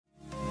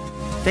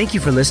Thank you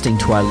for listening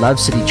to our Love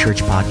City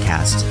Church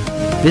podcast.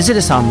 Visit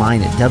us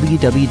online at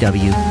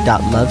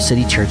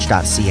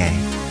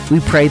www.lovecitychurch.ca. We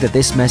pray that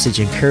this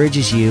message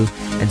encourages you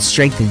and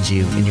strengthens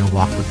you in your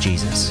walk with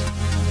Jesus.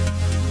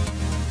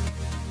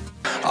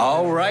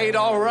 All right.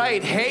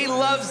 Hey,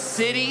 Love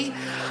City.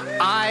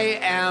 I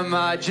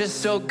am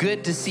just so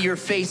good to see your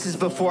faces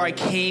before I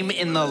came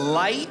in the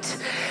light.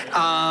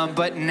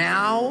 But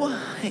now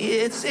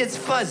it's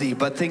fuzzy,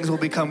 but things will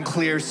become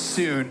clear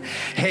soon.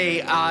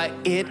 Hey,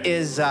 it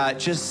is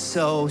just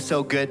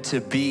so good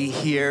to be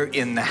here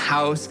in the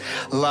house,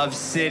 Love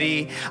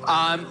City.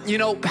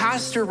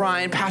 Pastor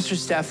Ryan, Pastor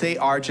Steph, they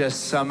are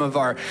just some of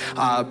our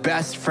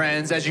best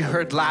friends. As you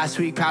heard last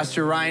week,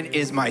 Pastor Ryan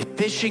is my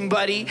fishing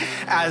buddy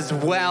as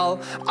well.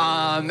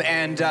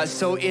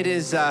 So it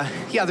is,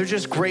 they're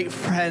just great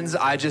friends.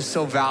 I just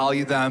so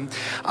value them.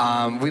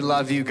 We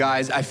love you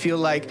guys. I feel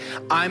like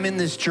I'm in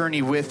this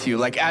journey with you.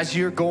 Like as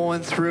you're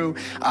going through,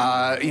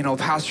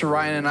 Pastor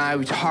Ryan and I,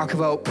 we talk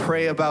about,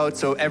 pray about,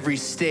 so every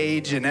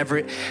stage and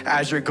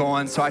as you're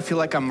going. So I feel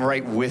like I'm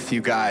right with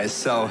you guys.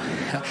 So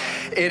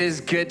it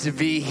is good to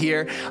be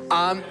here.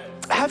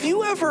 Have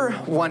you ever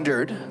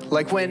wondered,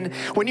 like when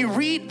you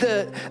read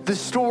the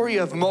story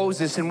of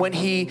Moses and when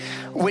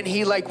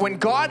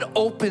God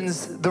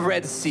opens the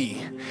Red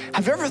Sea,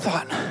 have you ever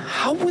thought,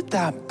 how would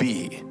that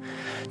be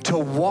to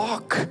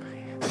walk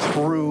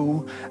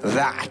through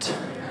that?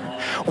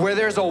 Where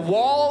there's a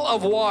wall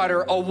of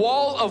water,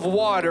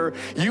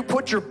 you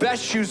put your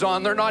best shoes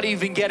on, they're not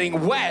even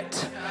getting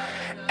wet,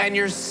 and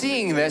you're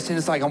seeing this, and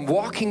it's like, I'm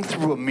walking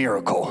through a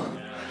miracle.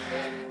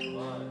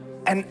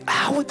 And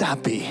how would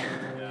that be?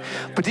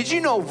 But did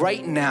you know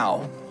right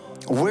now,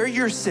 where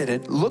you're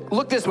seated,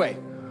 look this way,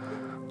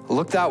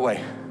 look that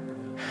way,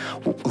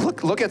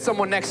 look at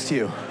someone next to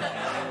you.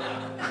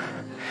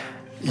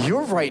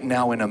 You're right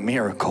now in a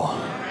miracle.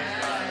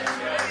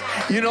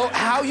 You know,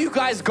 how you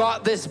guys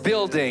got this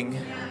building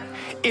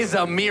is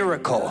a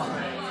miracle.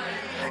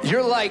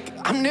 You're like,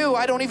 I'm new,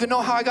 I don't even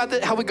know how I got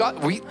this,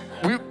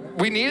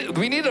 we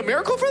need a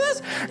miracle for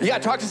this? Yeah,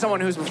 talk to someone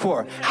who's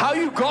before. How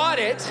you got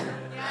it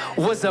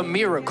was a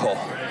miracle.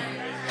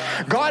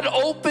 God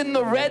opened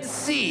the Red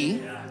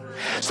Sea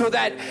so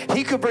that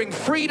he could bring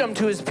freedom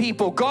to his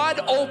people. God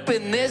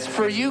opened this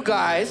for you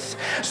guys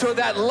so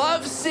that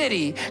Love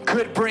City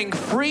could bring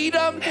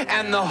freedom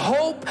and the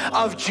hope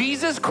of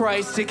Jesus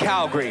Christ to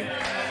Calgary.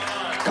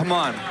 Come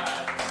on.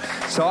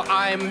 So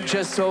I'm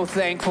just so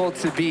thankful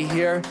to be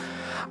here.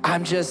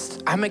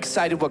 I'm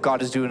excited what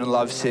God is doing in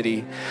Love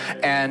City.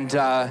 And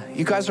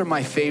you guys are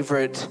my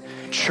favorite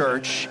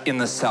church in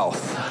the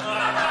South.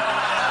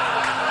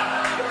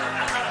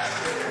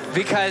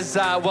 Because,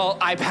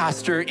 I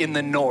pastor in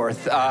the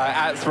north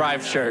at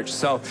Thrive Church.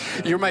 So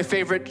you're my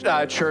favorite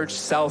church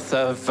south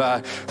of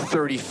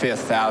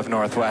 35th Ave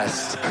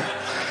Northwest.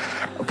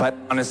 But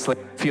honestly,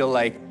 I feel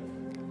like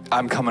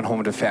I'm coming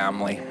home to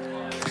family.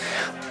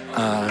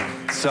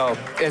 So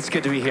it's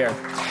good to be here.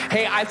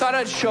 Hey, I thought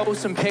I'd show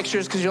some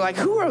pictures because you're like,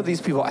 who are these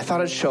people? I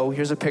thought I'd show,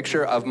 here's a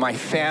picture of my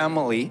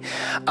family.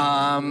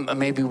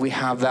 Maybe we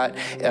have that,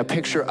 a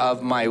picture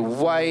of my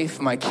wife,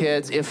 my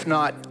kids. If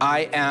not,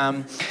 I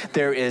am.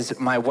 There is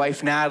my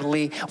wife,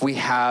 Natalie. We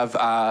have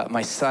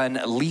my son,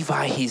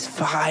 Levi, he's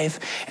 5,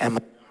 and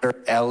my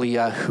daughter,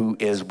 Elia, who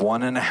is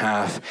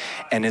 1.5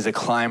 and is a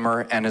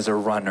climber and is a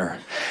runner.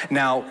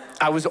 Now,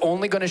 I was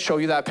only going to show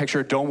you that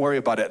picture. Don't worry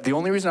about it. The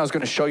only reason I was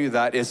going to show you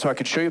that is so I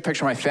could show you a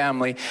picture of my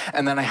family,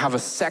 and then I have a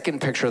second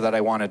picture that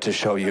I wanted to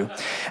show you.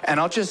 And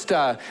I'll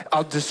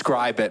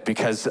describe it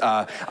because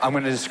I'm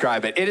going to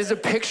describe it.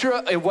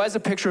 It was a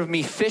picture of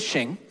me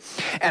fishing,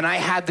 and I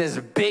had this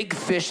big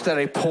fish that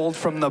I pulled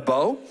from the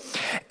bow.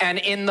 And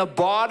in the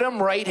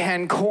bottom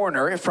right-hand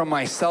corner from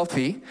my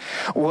selfie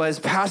was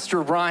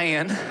Pastor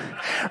Ryan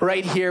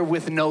right here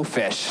with no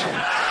fish.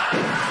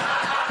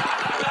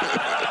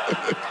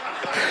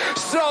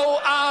 So,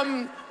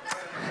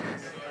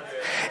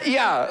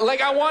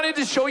 I wanted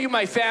to show you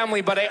my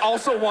family, but I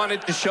also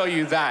wanted to show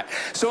you that.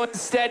 So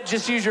instead,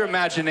 just use your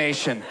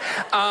imagination.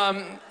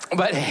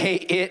 But hey,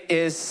 it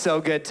is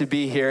so good to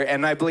be here.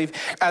 And I believe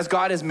as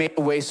God has made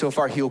a way so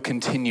far, he'll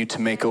continue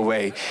to make a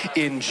way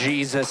in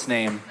Jesus'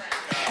 name.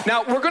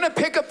 Now, we're going to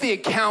pick up the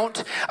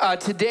account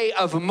today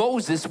of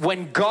Moses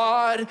when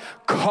God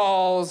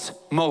calls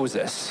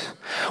Moses.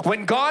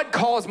 When God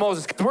calls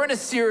Moses, we're in a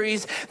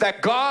series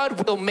that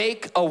God will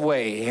make a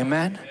way.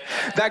 Amen?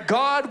 That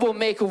God will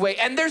make a way.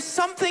 And there's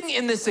something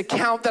in this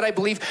account that I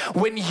believe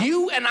when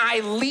you and I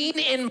lean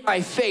in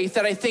by faith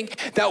that I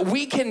think that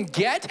we can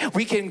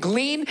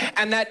glean,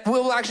 and that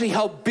will actually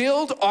help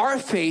build our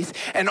faith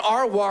and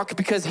our walk.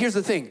 Because here's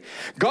the thing.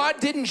 God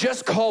didn't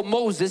just call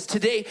Moses.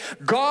 Today,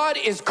 God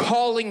is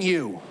calling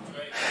you.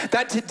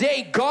 That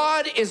today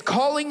God is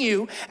calling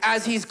you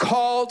as he's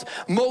called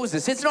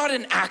Moses. It's not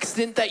an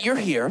accident that you're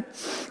here.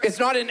 It's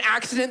not an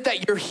accident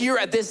that you're here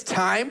at this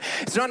time.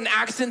 It's not an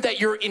accident that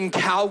you're in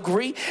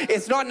Calgary.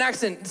 It's not an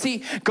accident.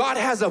 See, God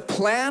has a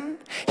plan.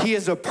 He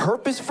has a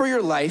purpose for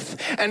your life,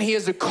 and he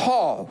has a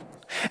call.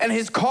 And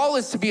his call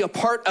is to be a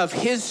part of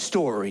his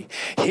story,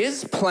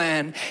 his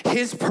plan,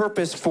 his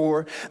purpose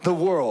for the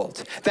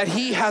world, that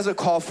he has a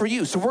call for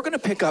you. So we're going to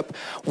pick up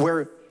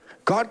where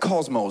God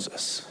calls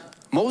Moses.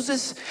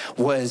 Moses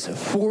was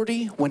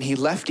 40 when he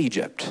left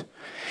Egypt.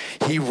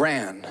 He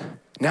ran.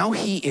 Now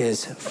he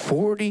is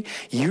 40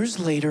 years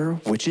later,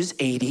 which is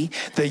 80,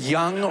 the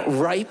young,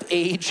 ripe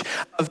age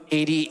of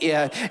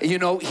 80.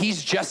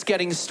 He's just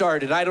getting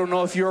started. I don't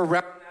know if you're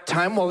around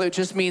time. Well, it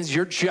just means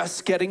you're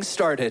just getting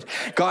started.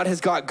 God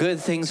has got good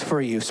things for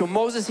you. So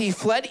Moses, he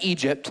fled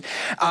Egypt.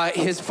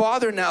 His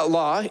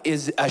father-in-law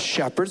is a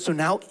shepherd. So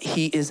now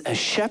he is a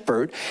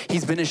shepherd.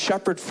 He's been a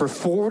shepherd for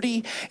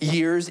 40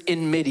 years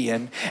in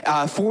Midian.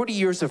 40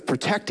 years of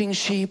protecting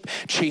sheep,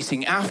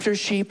 chasing after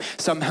sheep.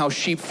 Somehow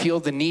sheep feel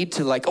the need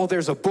to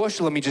there's a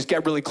bush. Let me just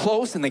get really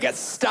close, and they get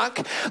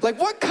stuck.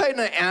 What kind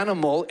of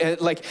animal,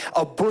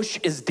 a bush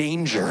is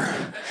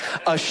danger?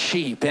 A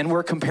sheep. And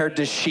we're compared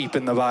to sheep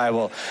in the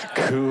Bible.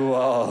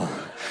 Cool.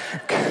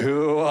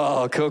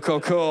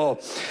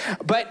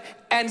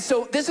 And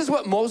so this is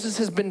what Moses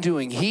has been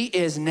doing. He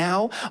is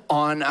now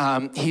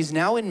he's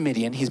now in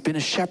Midian. He's been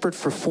a shepherd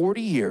for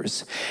 40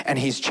 years, and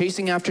he's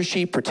chasing after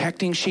sheep,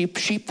 protecting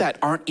sheep that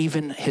aren't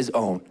even his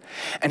own.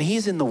 And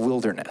he's in the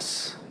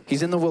wilderness.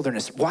 He's in the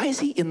wilderness. Why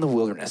is he in the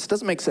wilderness? It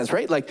doesn't make sense,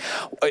 right?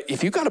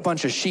 If you got a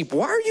bunch of sheep,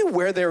 why are you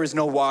where there is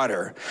no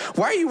water?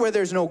 Why are you where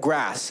there's no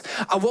grass?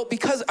 Well,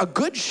 because a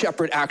good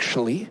shepherd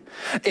actually,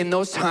 in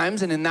those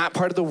times and in that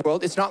part of the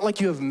world, it's not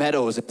like you have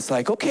meadows. It's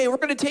like, okay, we're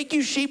going to take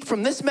you sheep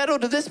from this meadow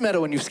to this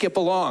meadow, and you skip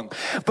along.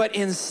 But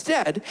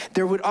instead,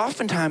 there would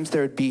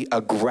be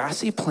a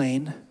grassy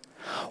plain,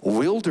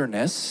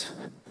 wilderness,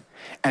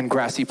 and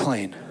grassy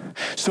plain.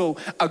 So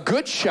a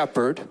good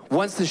shepherd,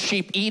 once the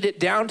sheep eat it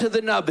down to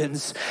the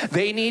nubbins,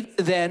 they need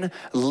to then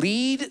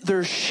lead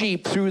their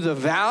sheep through the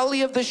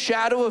valley of the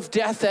shadow of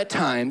death at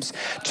times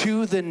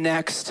to the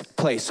next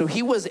place. So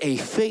he was a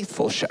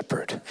faithful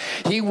shepherd.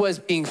 He was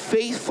being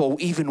faithful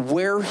even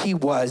where he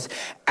was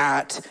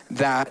at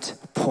that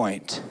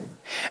point.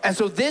 And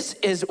so this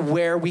is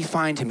where we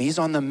find him. He's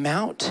on the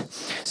Mount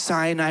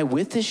Sinai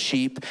with his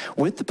sheep,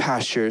 with the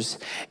pastures,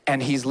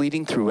 and he's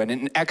leading through. And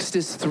in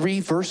Exodus 3,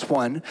 verse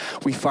 1,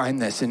 we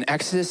find this. In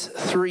Exodus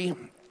 3,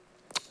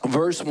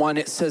 verse 1,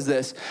 it says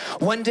this: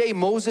 "One day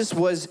Moses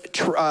was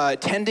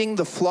tending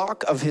the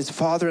flock of his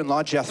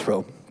father-in-law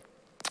Jethro,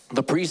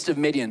 the priest of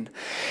Midian.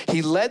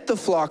 He led the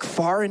flock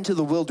far into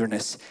the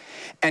wilderness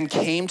and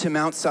came to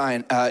Mount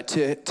Sinai,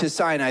 to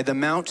Sinai, the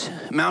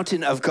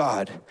mountain of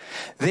God.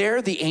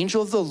 There the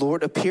angel of the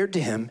Lord appeared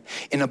to him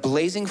in a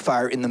blazing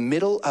fire in the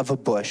middle of a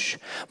bush.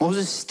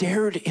 Moses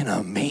stared in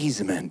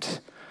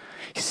amazement.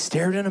 He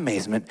stared in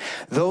amazement.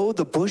 Though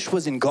the bush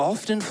was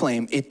engulfed in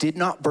flame, it did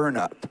not burn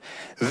up.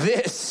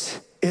 This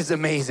is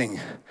amazing,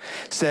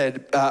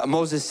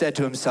 Moses said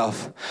to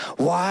himself.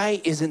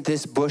 Why isn't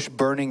this bush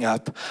burning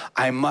up?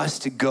 I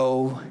must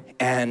go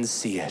and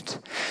see it.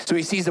 So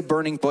he sees a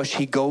burning bush.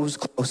 He goes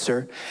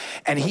closer,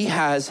 and he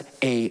has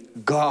a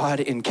God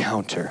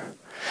encounter.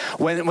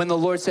 When the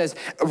Lord says,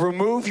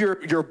 remove your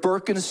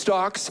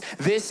Birkenstocks,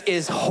 this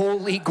is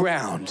holy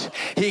ground.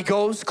 He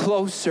goes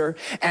closer,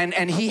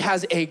 and he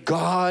has a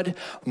God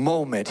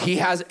moment.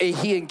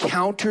 He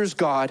encounters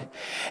God,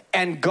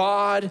 and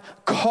God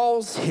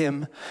calls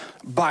him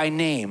by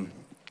name.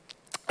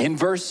 In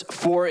verse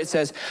 4, it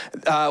says,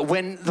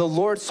 when the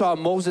Lord saw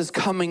Moses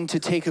coming to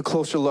take a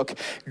closer look,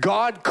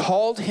 God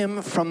called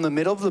him from the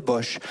middle of the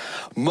bush,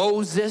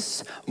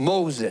 Moses,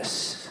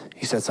 Moses.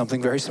 He said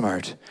something very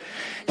smart.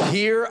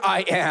 Here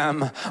I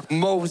am,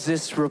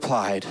 Moses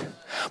replied.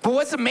 But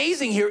what's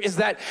amazing here is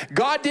that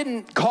God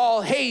didn't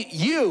call, hey,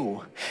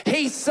 you,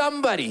 hey,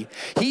 somebody.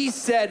 He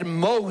said,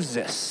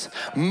 Moses,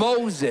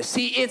 Moses.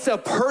 See, it's a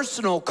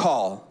personal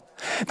call.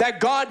 That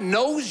God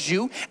knows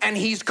you and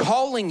he's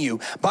calling you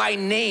by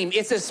name.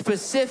 It's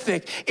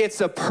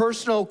a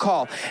personal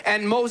call.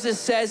 And Moses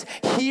says,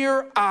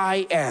 here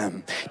I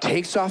am.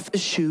 Takes off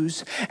his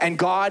shoes, and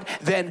God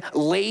then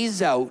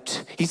lays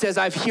out. He says,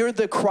 I've heard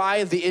the cry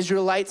of the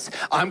Israelites.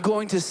 I'm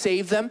going to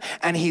save them.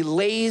 And he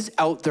lays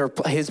out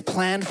his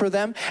plan for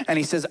them. And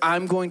he says,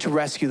 I'm going to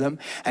rescue them.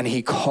 And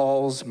he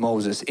calls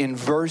Moses. In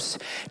verse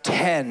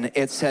 10,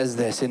 it says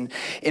this. In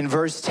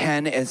verse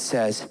 10, it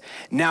says,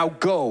 now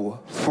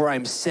go, for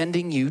I'm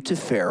sending you to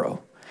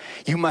Pharaoh.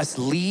 You must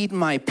lead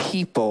my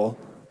people,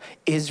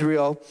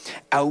 Israel,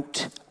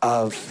 out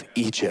of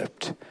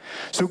Egypt.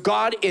 So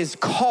God is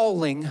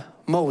calling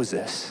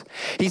Moses.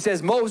 He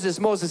says, Moses,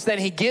 Moses. Then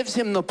he gives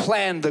him the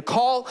plan, the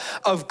call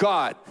of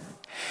God.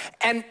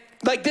 And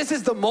this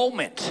is the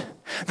moment.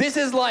 This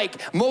is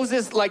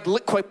Moses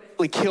quite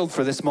killed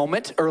for this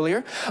moment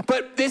earlier.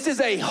 But this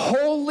is a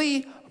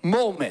holy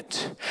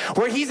moment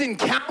where he's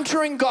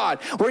encountering God,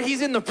 where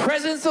he's in the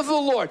presence of the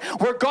Lord,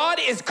 where God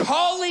is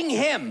calling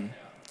him.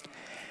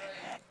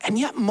 And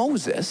yet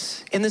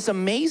Moses, in this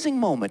amazing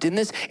moment, in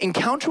this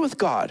encounter with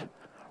God,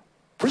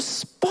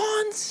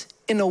 responds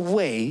in a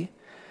way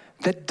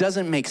that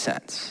doesn't make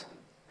sense.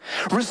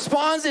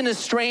 Responds in a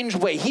strange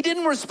way. He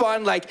didn't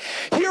respond like,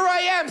 here I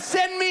am,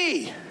 send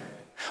me.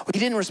 He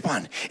didn't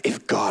respond,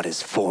 if God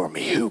is for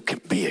me, who can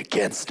be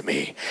against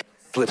me?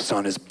 Slips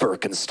on his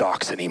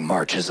Birkenstocks and he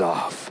marches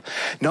off.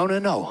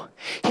 No.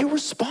 He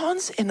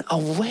responds in a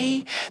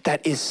way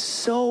that is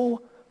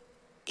so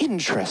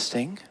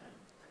interesting.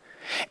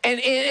 And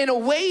in a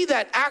way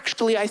that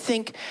actually, I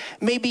think,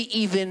 maybe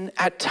even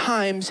at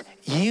times,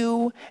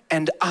 you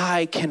and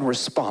I can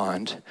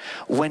respond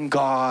when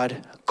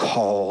God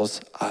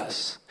calls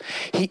us.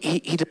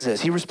 He does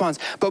this. He responds,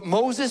 but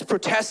Moses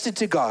protested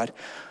to God,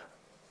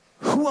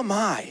 who am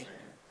I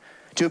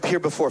to appear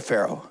before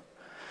Pharaoh?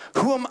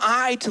 Who am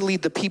I to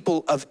lead the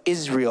people of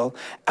Israel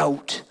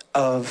out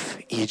of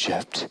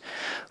Egypt?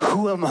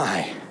 Who am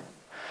I?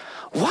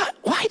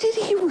 Why did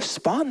he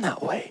respond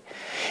that way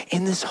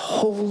in this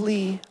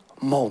holy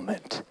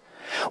moment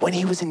when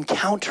he was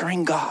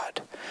encountering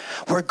God,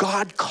 where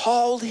God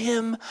called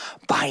him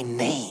by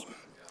name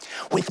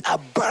with a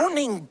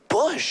burning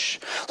bush?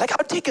 Like I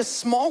would take a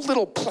small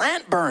little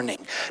plant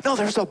burning. No,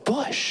 there's a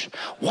bush.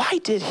 Why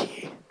did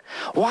he?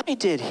 Why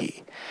did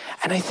he?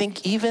 And I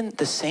think even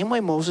the same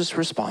way Moses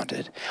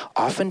responded,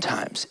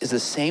 oftentimes is the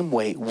same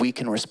way we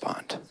can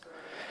respond.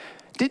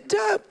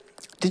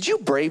 Did you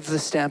brave the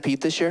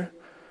stampede this year?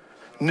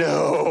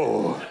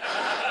 No.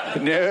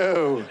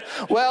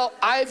 Well,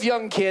 I have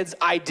young kids.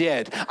 I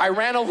did. I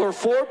ran over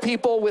 4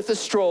 people with a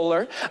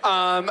stroller.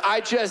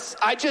 I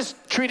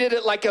just treated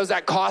it like I was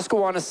at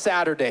Costco on a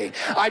Saturday.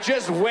 I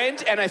just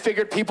went and I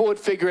figured people would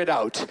figure it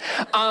out.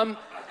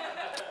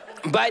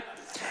 But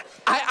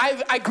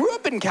I grew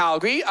up in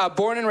Calgary,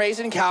 born and raised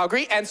in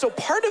Calgary, and so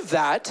part of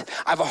that,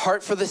 I have a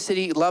heart for the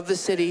city, love the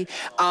city,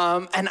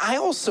 and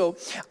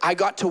I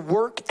got to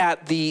work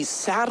at the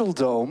Saddle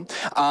Dome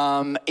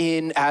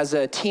as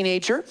a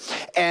teenager,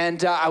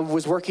 and I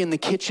was working in the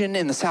kitchen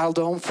in the Saddle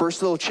Dome.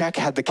 First little check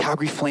had the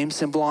Calgary Flame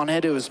symbol on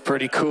it. It was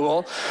pretty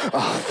cool.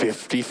 Oh,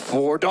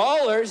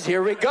 $54.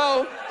 Here we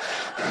go.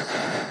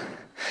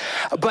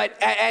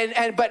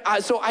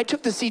 So I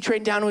took the C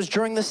train down. It was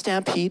during the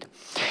stampede,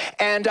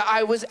 and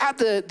I was at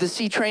the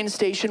C train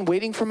station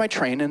waiting for my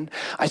train, and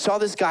I saw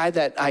this guy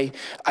that I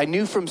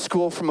knew from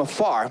school from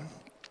afar,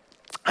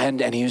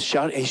 and he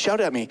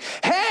shouted at me,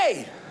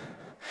 "Hey!"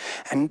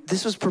 And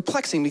this was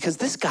perplexing because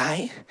this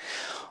guy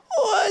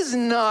was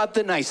not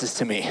the nicest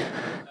to me,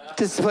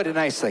 to put it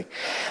nicely.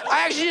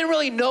 I actually didn't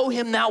really know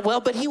him that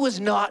well, but he was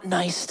not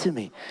nice to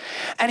me.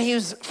 And he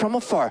was from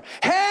afar,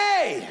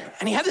 "Hey!"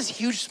 And he had this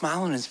huge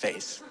smile on his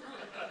face.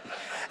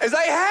 It's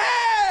like,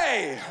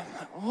 "Hey!"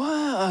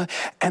 What?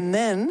 And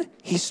then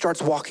he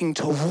starts walking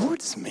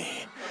towards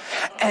me.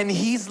 And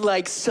he's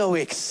like so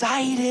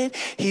excited.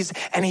 He's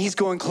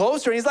going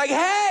closer, and he's like,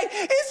 "Hey,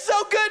 it's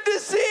so good to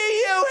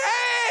see you,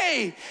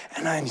 hey!"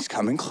 And then he's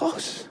coming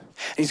close.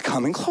 He's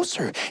coming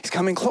closer. He's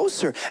coming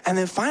closer. And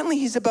then finally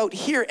he's about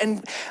here.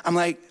 And I'm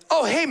like,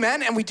 "Oh, hey,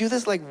 man." And we do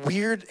this like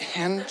weird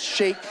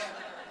handshake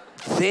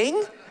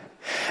thing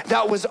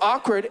that was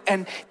awkward.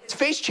 And his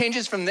face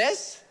changes from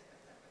this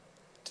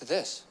to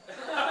this.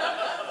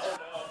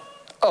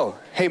 "Oh,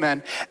 hey,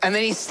 man." And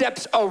then he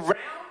steps around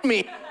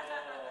me. And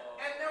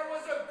there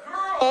was a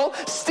girl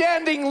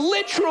standing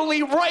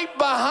literally right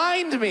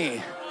behind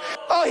me.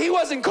 Oh, he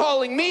wasn't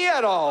calling me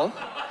at all.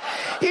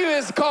 He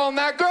was calling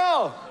that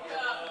girl.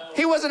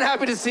 He wasn't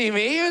happy to see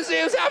me. He was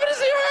happy to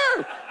see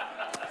her.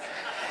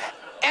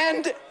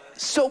 And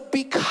so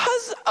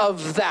because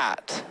of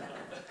that,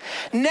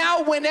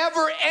 now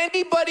whenever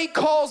anybody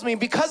calls me,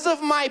 because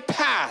of my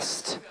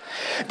past,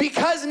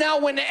 because now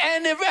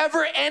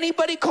whenever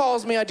anybody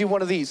calls me, I do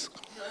one of these.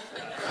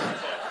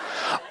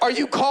 "Are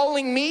you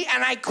calling me?"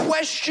 And I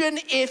question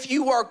if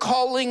you are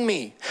calling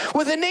me.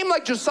 With a name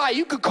like Josiah,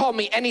 you could call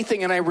me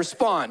anything and I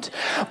respond.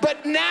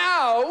 But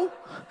now,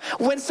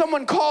 when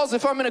someone calls,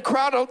 if I'm in a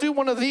crowd, I'll do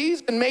one of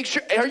these and make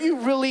sure, are you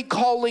really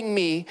calling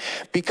me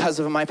because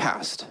of my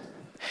past?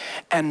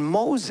 And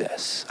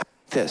Moses,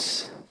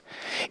 this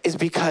is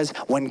because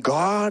when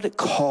God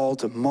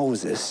called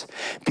Moses,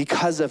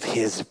 because of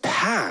his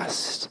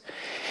past,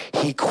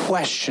 he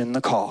questioned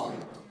the call.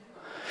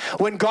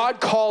 When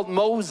God called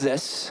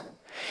Moses,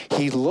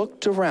 he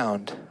looked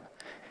around.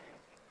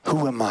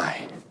 Who am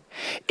I?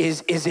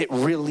 Is it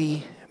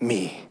really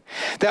me?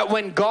 That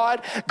when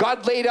God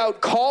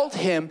called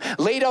him,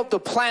 laid out the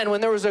plan, when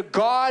there was a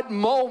God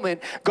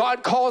moment,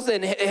 God calls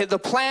in the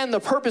plan, the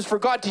purpose for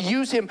God to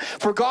use him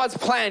for God's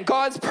plan,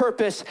 God's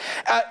purpose,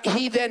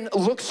 he then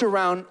looks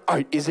around,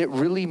 is it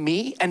really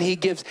me? And he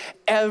gives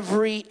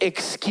every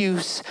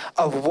excuse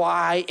of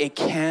why it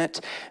can't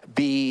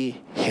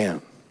be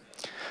him.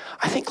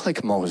 I think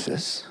like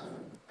Moses,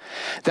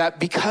 that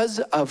because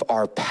of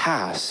our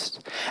past,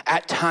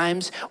 at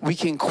times we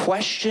can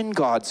question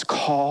God's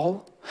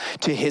call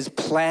to his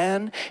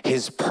plan,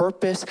 his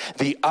purpose,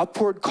 the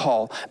upward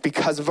call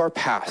because of our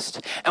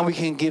past. And we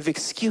can give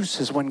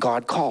excuses when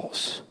God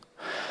calls.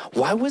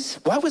 Why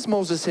was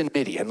Moses in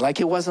Midian? Like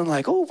it wasn't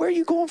like, "Oh, where are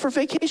you going for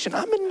vacation?"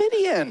 "I'm in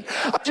Midian.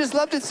 I just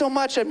loved it so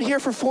much. I'm here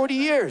for 40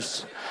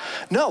 years.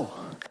 No,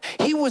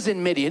 he was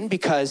in Midian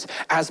because,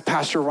 as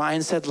Pastor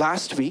Ryan said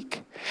last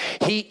week,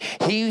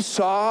 He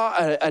saw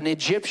an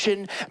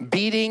Egyptian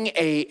beating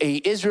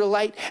a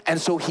Israelite, and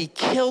so he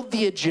killed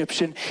the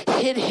Egyptian,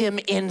 hid him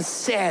in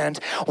sand,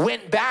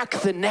 went back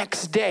the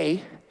next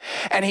day,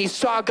 and he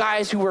saw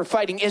guys who were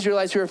fighting,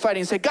 Israelites who were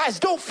fighting, and said, guys,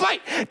 don't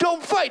fight.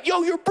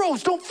 Yo, you're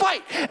bros, don't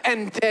fight.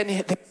 And then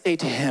they say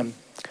to him,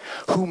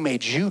 who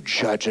made you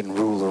judge and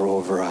ruler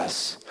over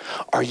us?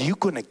 Are you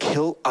going to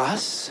kill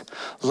us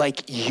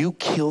like you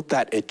killed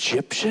that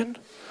Egyptian?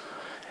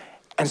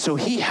 And so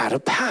he had a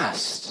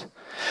past.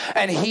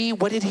 And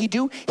what did he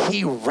do?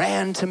 He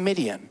ran to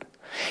Midian.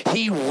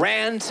 He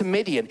ran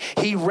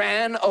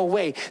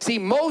away. See,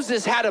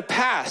 Moses had a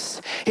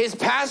past. His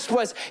past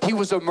was he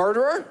was a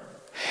murderer.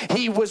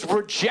 He was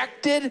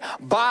rejected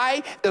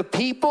by the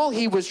people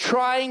he was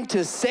trying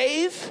to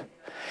save.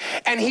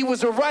 And he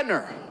was a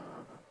runner.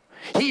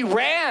 He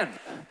ran.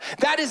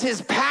 That is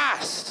his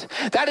past.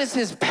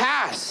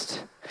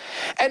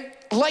 And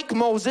like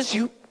Moses,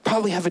 you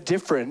probably have a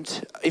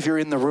different, if you're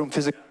in the room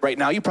physically right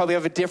now, you probably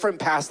have a different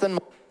past than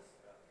Moses.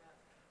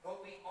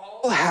 But we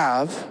all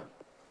have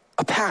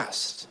a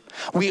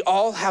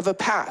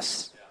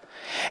past.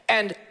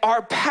 And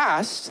our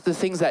past, the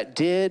things that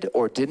did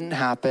or didn't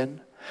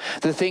happen,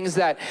 the things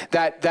that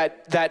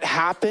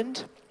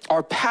happened,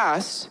 our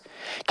past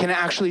can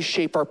actually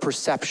shape our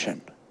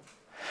perception.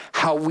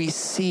 How we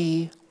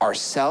see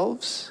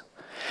ourselves,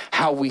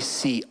 how we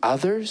see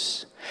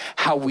others,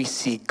 how we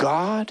see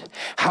God,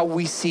 how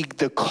we see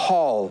the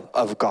call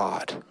of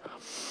God.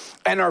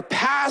 And our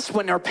past,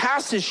 when our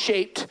past is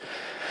shaped,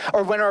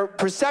 or when our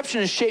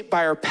perception is shaped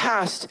by our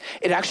past,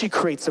 it actually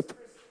creates a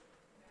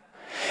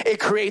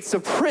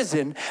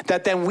prison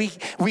that then we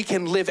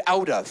can live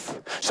out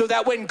of. So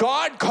that when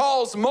God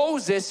calls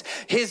Moses,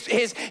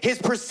 his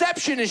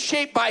perception is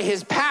shaped by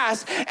his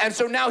past, and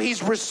so now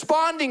he's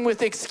responding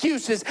with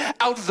excuses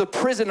out of the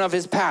prison of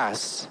his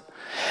past.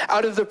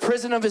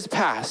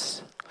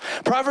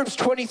 Proverbs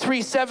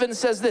 23:7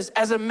 says this,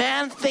 as a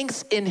man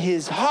thinks in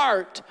his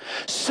heart,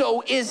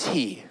 so is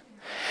he.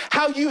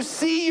 How you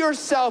see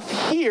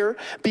yourself here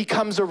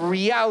becomes a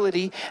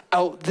reality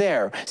out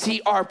there. See,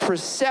 our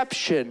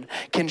perception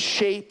can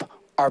shape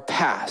our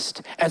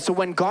past. And so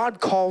when God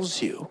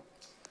calls you,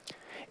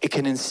 it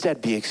can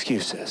instead be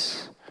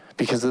excuses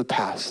because of the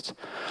past.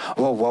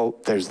 Whoa,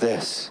 there's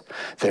this.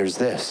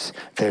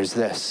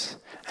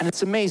 And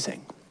it's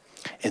amazing.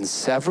 In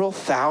several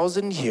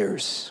thousand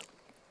years,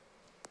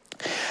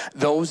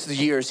 those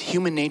years,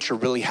 human nature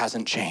really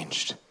hasn't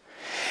changed.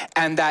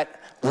 And that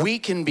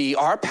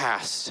our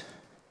past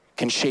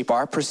can shape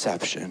our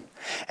perception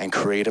and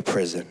create a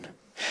prison.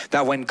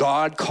 That when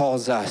God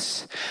calls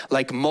us,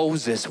 like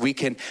Moses, we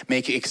can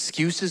make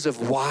excuses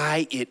of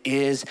why it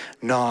is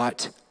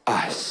not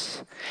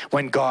us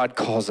when God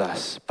calls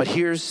us. But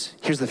here's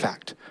the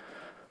fact,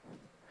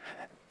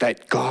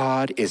 that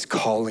God is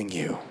calling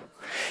you.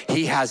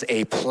 He has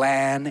a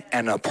plan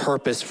and a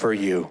purpose for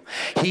you.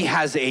 He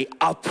has a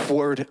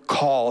upward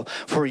call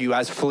for you,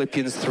 as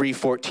Philippians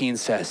 3:14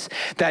 says,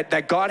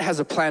 that God has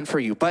a plan for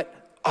you. But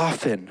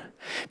often,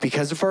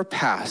 because of our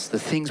past, the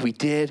things we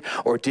did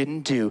or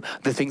didn't do,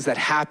 the things that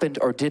happened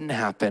or didn't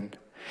happen,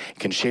 it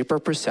can shape our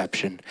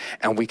perception,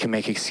 and we can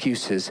make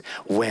excuses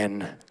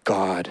when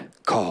God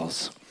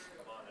calls.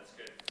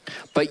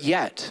 But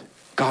yet,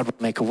 God will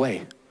make a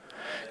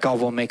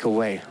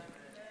way.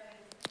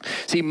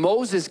 See,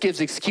 Moses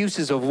gives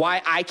excuses of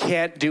why I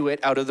can't do it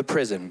out of the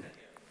prison.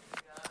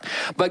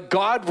 But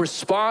God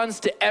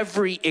responds to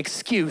every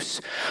excuse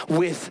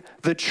with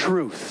the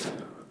truth.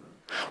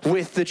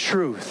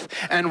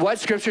 And what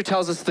Scripture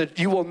tells us, that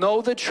you will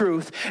know the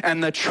truth,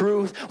 and the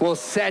truth will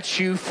set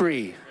you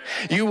free.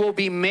 You will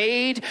be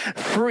made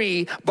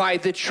free by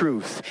the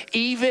truth,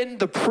 even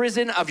the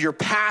prison of your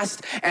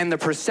past and the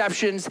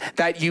perceptions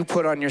that you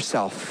put on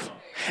yourself.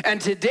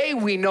 And today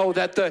we know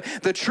that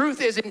the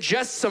truth isn't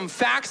just some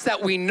facts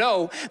that we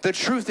know. The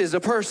truth is a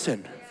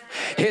person.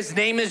 His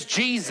name is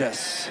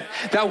Jesus.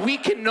 That we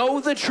can know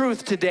the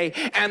truth today,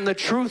 and the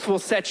truth will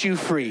set you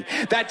free.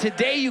 That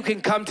today you can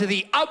come to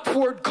the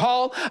upward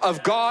call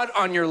of God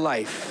on your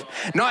life.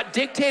 Not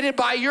dictated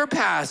by your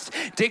past,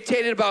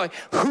 dictated by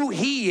who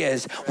he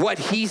is, what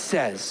he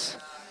says.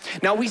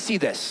 Now we see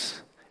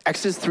this.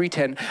 Exodus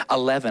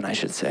 3:11, I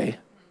should say.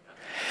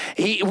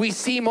 We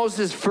see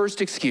Moses' first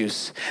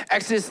excuse.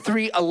 Exodus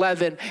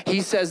 3:11,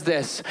 he says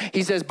this.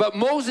 He says, but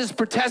Moses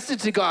protested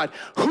to God,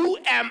 who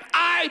am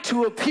I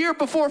to appear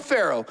before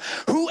Pharaoh?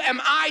 Who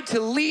am I to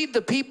lead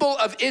the people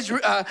of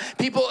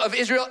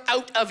Israel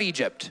out of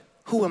Egypt?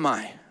 Who am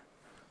I?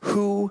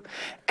 Who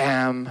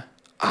am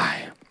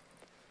I?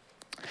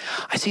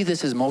 I see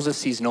this as Moses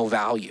sees no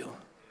value.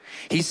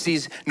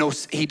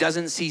 He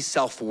doesn't see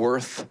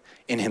self-worth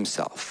in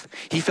himself.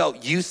 He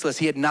felt useless.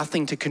 He had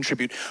nothing to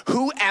contribute.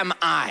 Who am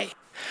I?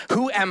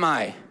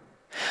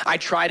 I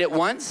tried it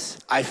once.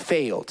 I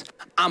failed.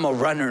 I'm a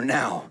runner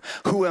now.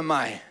 Who am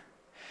I?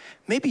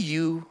 Maybe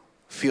you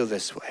feel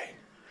this way.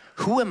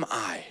 Who am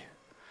I?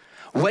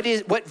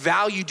 What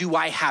value do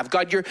I have?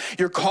 God,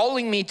 you're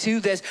calling me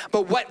to this,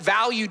 but what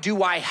value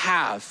do I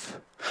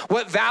have?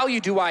 What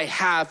value do I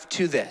have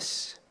to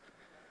this?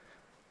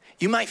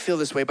 You might feel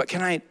this way, but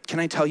can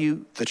I tell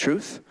you the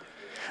truth?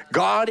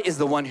 God is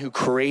the one who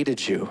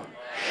created you.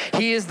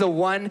 He is the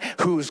one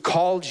who's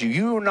called you.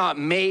 You are not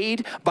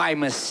made by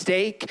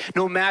mistake,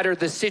 no matter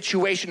the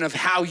situation of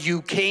how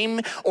you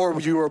came or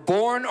you were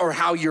born or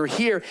how you're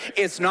here.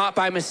 It's not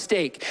by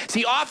mistake.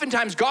 See,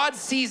 oftentimes God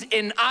sees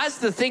in us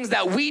the things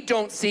that we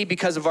don't see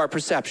because of our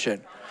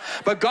perception.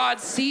 But God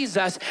sees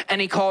us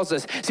and he calls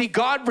us. See,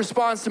 God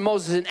responds to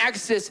Moses in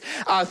Exodus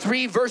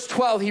 3 verse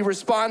 12. He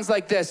responds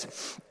like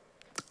this: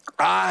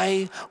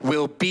 I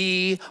will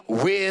be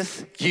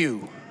with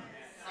you.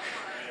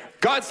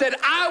 God said,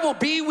 I will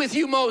be with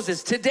you,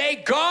 Moses.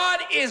 Today, God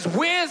is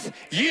with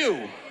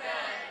you.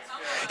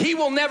 He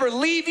will never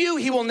leave you.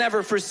 He will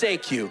never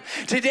forsake you.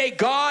 Today,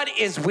 God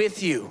is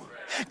with you.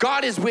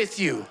 God is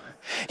with you.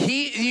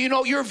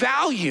 Your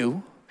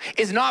value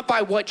is not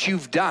by what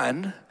you've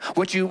done,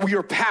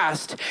 your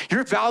past.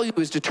 Your value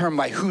is determined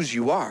by whose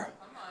you are.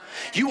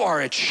 You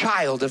are a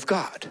child of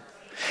God.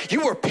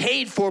 You were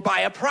paid for by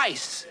a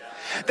price.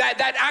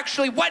 That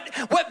actually,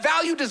 what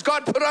value does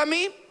God put on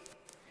me?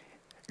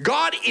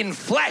 God in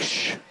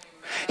flesh,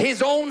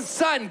 his own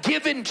son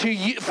given to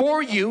you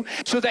for you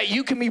so that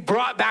you can be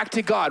brought back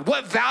to God.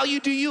 What value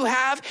do you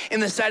have in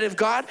the sight of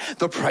God?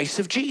 The price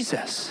of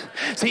Jesus.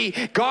 See,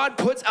 God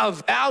puts a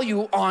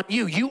value on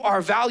you. You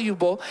are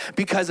valuable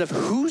because of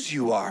whose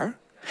you are.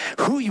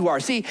 Who you are.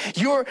 See,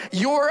 your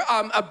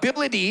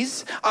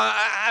abilities,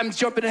 I'm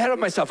jumping ahead of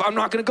myself. I'm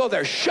not going to go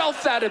there.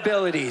 Shelf that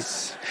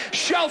abilities.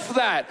 Shelf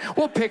that.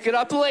 We'll pick it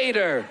up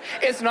later.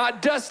 It's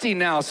not dusty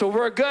now, so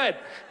we're good.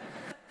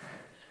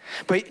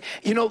 But,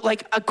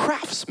 like a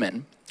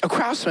craftsman,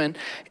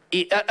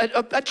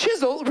 a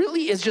chisel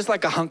really is just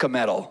like a hunk of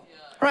metal,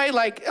 right?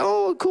 Like,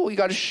 oh, cool, you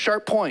got a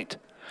sharp point.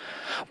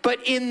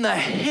 But in the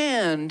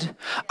hand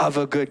of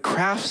a good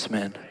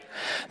craftsman,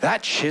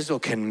 that chisel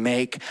can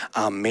make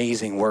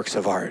amazing works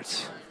of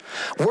art.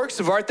 Works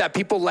of art that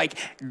people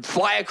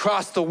fly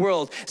across the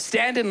world,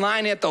 stand in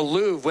line at the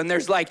Louvre when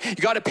there's you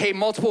got to pay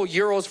multiple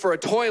euros for a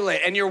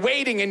toilet and you're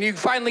waiting and you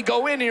finally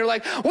go in and you're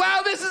like,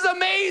 wow, this is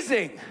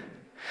amazing.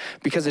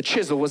 Because a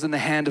chisel was in the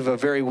hand of a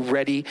very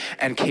ready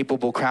and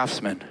capable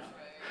craftsman.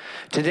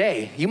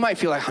 Today, you might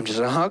feel like I'm just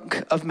a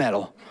hunk of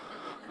metal.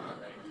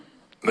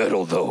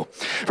 Metal though,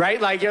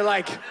 right? You're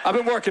I've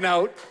been working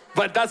out,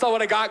 but that's not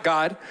what I got,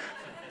 God.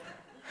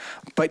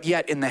 But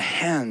yet in the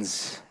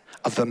hands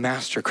of the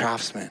master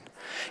craftsman,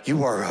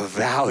 you are a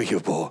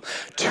valuable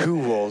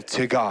tool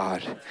to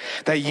God,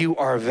 that you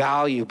are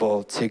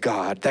valuable to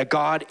God, that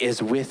God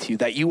is with you,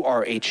 that you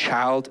are a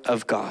child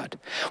of God.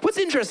 What's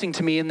interesting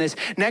to me in this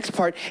next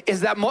part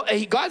is that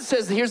God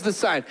says, here's the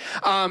sign.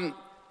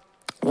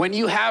 When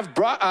you have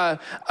brought,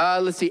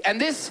 and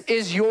this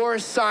is your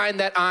sign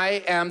that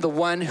I am the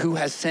one who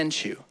has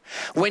sent you.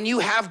 When you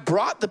have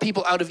brought the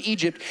people out of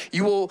Egypt,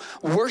 you will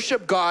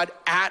worship God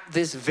at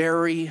this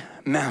very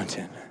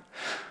mountain.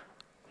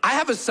 I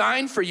have a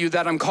sign for you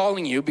that I'm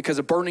calling you because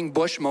a burning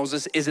bush,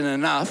 Moses, isn't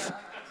enough.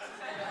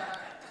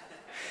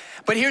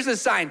 But here's the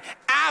sign.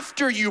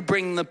 After you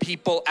bring the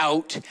people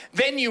out,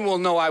 then you will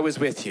know I was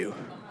with you.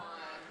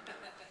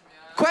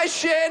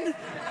 Question?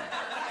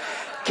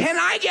 Can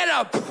I get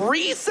a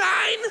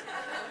pre-sign?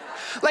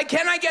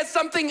 Can I get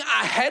something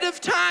ahead of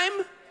time?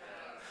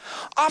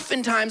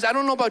 Oftentimes, I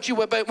don't know about you,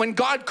 but when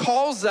God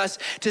calls us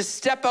to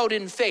step out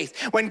in faith,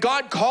 when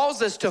God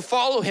calls us to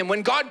follow him,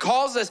 when God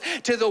calls us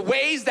to the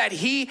ways that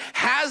he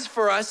has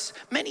for us,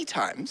 many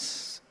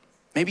times,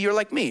 maybe you're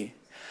like me,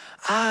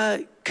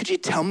 could you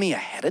tell me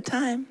ahead of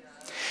time?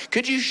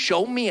 Could you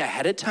show me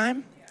ahead of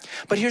time?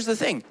 But here's the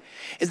thing,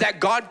 is that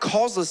God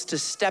calls us to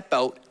step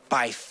out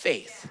by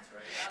faith.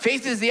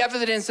 Faith is the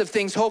evidence of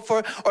things hoped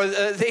for, or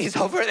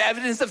the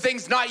evidence of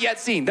things not yet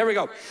seen. There we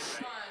go.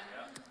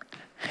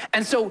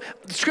 And so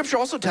scripture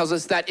also tells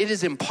us that it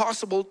is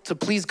impossible to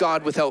please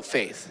God without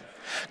faith.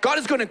 God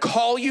is going to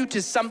call you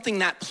to something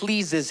that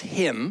pleases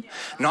him,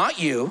 not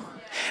you.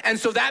 And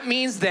so that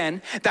means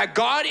then that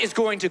God is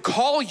going to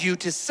call you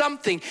to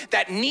something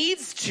that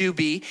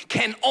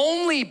can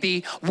only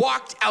be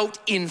walked out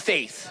in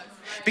faith,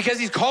 because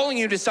he's calling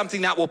you to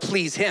something that will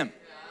please him.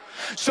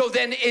 So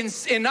then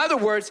in other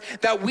words,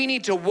 that we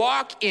need to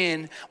walk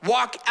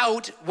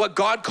out what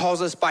God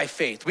calls us by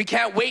faith. We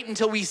can't wait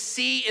until we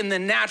see in the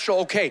natural,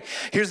 okay,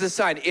 here's the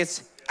sign.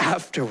 It's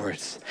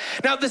afterwards.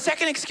 Now, the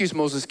second excuse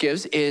Moses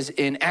gives is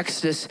in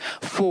Exodus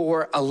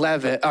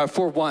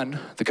 4:1.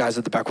 The guys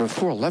at the back were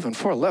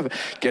 4:11.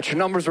 Get your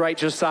numbers right,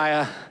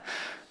 Josiah.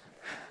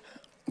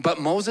 But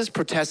Moses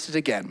protested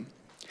again.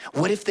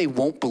 What if they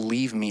won't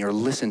believe me or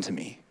listen to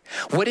me?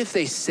 What if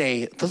they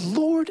say, the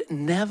Lord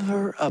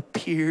never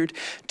appeared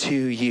to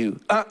you?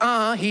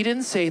 He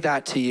didn't say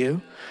that to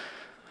you.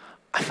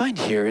 I find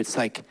here, it's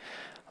like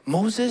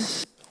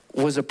Moses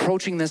was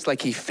approaching this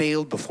like he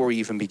failed before he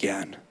even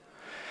began.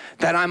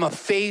 That I'm a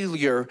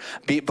failure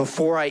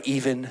before I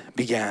even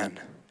began.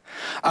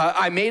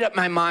 I made up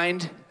my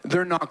mind,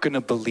 they're not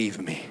gonna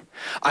believe me.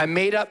 I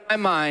made up my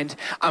mind,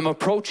 I'm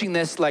approaching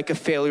this like a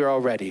failure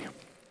already.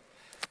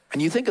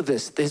 And you think of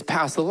this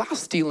past, the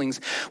last dealings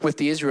with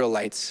the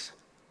Israelites,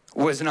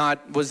 was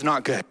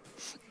not good.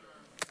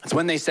 It's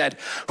when they said,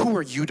 "Who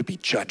are you to be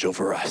judge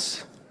over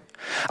us?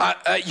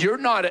 You're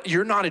not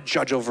a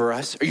judge over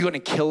us. Are you going to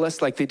kill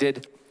us like they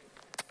did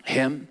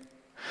him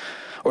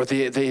or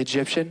the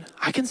Egyptian?"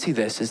 I can see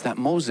this is that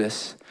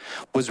Moses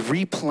was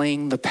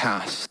replaying the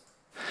past.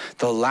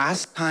 The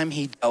last time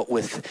he dealt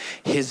with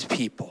his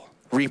people,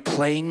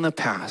 replaying the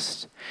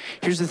past.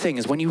 Here's the thing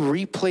is when you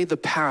replay the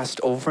past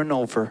over and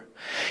over,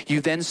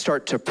 you then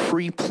start to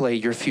pre-play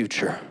your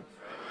future.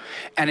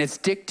 And it's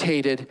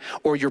dictated,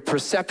 or your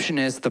perception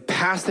is the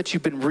past that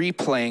you've been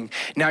replaying,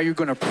 now you're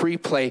going to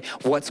pre-play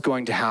what's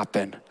going to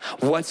happen,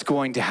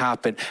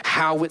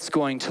 how it's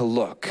going to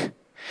look.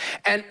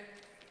 And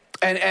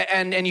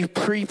you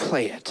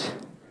pre-play it.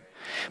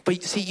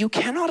 But see, you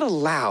cannot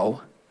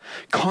allow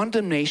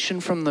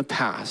condemnation from the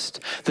past,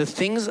 the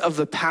things of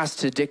the past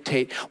to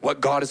dictate what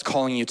God is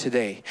calling you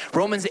today.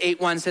 Romans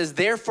 8:1 says,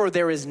 "Therefore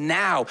there is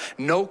now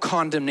no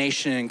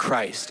condemnation in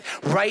Christ."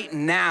 Right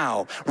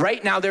now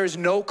there is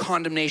no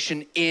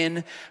condemnation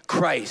in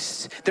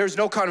Christ. There's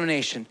no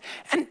condemnation.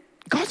 And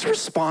God's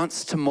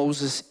response to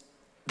Moses,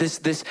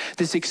 this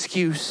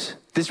excuse,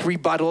 this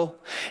rebuttal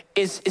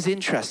is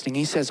interesting.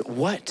 He says,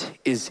 "What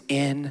is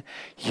in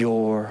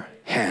your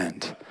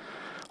hand?"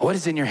 What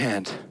is in your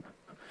hand?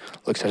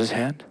 Looks at his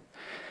hand.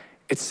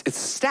 It's a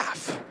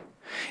staff.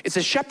 It's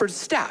a shepherd's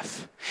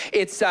staff.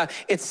 It's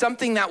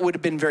something that would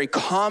have been very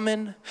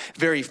common,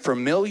 very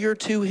familiar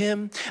to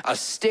him, a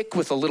stick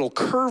with a little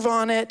curve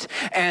on it,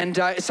 and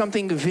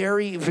something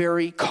very,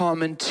 very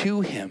common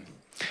to him.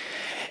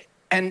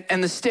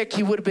 And the stick,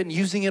 he would have been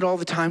using it all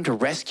the time to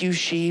rescue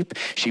sheep.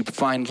 Sheep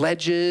find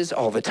ledges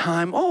all the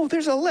time. "Oh,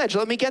 there's a ledge,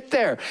 let me get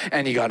there."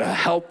 And you gotta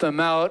help them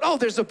out. "Oh,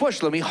 there's a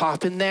bush, let me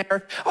hop in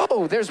there.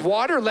 Oh, there's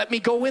water, let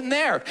me go in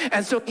there."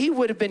 And so he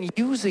would have been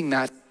using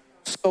that,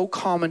 so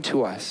common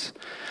to us,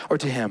 or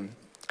to him.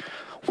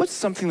 What's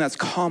something that's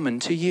common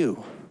to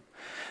you?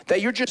 That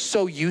you're just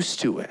so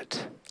used to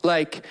it?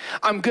 Like,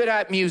 I'm good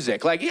at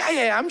music. Like,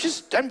 yeah, I'm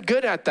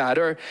good at that.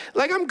 Or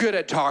like, I'm good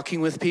at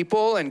talking with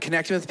people and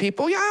connecting with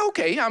people. Yeah,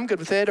 okay, I'm good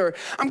with it. Or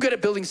I'm good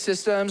at building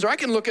systems. Or I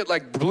can look at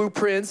like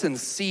blueprints and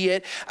see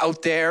it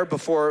out there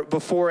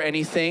before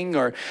anything.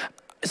 Or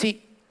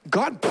see,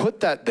 God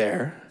put that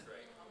there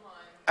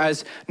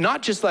as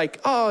not just like,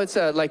 oh, it's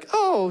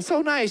oh,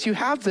 so nice, you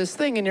have this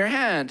thing in your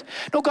hand.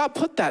 No, God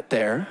put that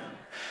there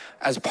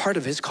as part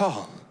of his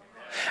call.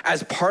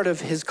 As part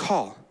of his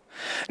call.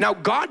 Now,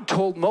 God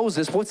told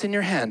Moses, "What's in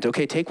your hand?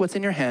 Okay, take what's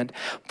in your hand,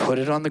 put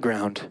it on the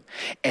ground."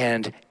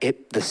 And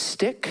the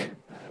stick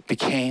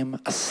became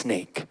a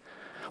snake.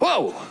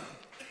 Whoa!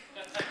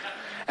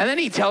 And then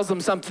he tells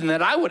them something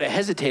that I would have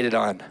hesitated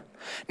on.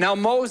 "Now,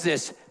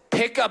 Moses,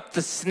 pick up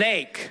the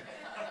snake."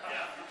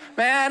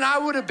 Man, I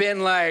would have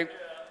been like,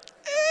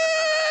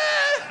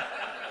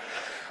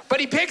 But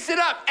he picks it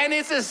up, and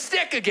it's a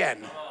stick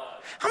again.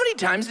 How many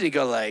times did he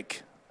go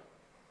like,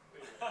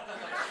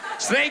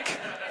 snake,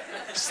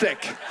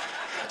 stick,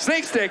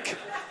 snake, stick,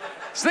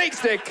 snake,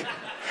 stick,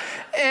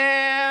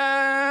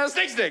 and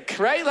snake, stick,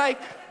 right?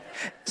 Like,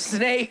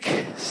 snake,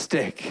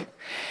 stick.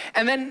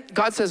 And then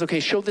God says, okay,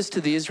 show this to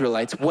the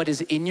Israelites, what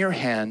is in your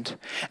hand,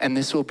 and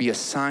this will be a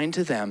sign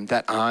to them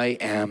that I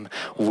am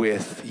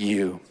with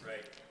you.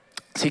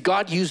 See,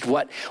 God used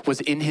what was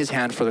in his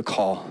hand for the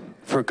call,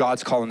 for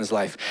God's call in his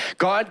life.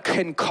 God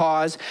can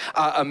cause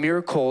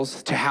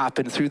miracles to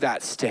happen through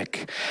that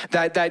stick.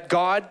 That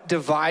God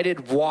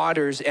divided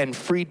waters and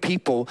freed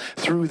people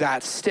through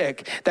that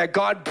stick. That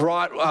God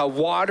brought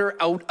water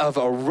out of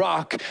a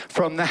rock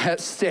from that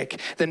stick.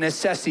 The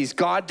necessities.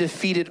 God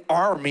defeated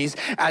armies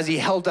as he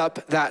held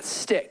up that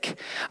stick.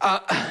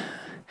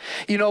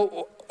 You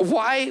know,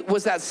 why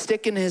was that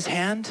stick in his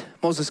hand?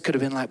 Moses could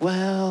have been like,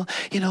 well,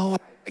 you know,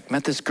 I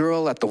met this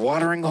girl at the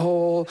watering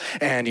hole,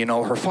 and, you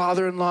know, her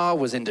father-in-law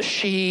was into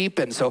sheep,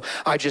 and so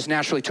I just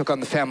naturally took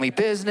on the family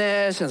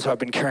business, and so I've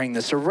been carrying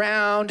this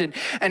around,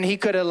 and he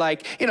could have,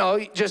 like, you know,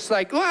 just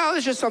like, well,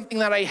 it's just something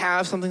that I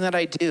have, something that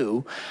I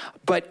do.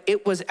 But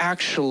it was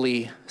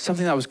actually,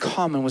 something that was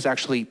common was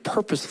actually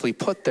purposefully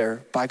put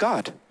there by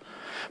God.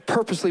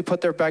 Purposely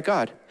put there by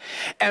God.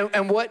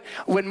 And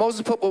when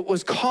Moses put what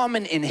was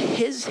common in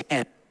his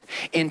hand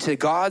into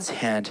God's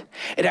hand,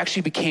 it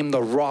actually became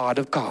the rod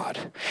of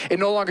God. It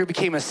no longer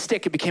became a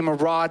stick, it became a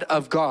rod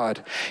of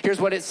God.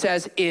 Here's what it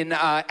says in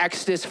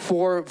Exodus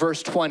 4,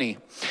 verse 20.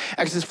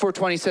 Exodus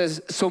 4:20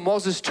 says, so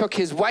Moses took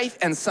his wife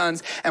and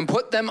sons and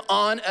put them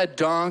on a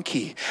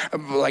donkey,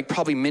 like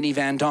probably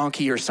minivan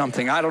donkey or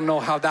something. I don't know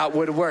how that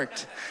would have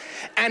worked.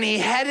 And he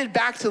headed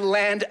back to the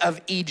land of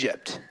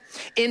Egypt.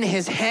 In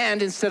his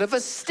hand, instead of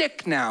a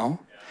stick now,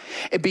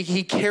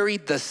 he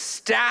carried the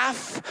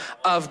staff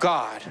of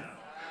God.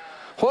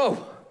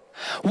 Whoa.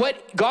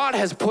 What God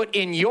has put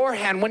in your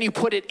hand, when you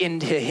put it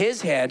into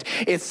his hand,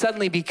 it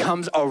suddenly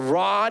becomes a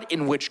rod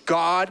in which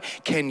God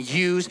can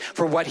use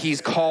for what he's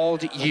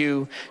called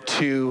you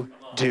to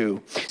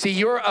do. See,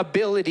 your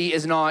ability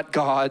is not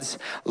God's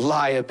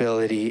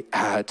liability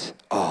at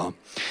all.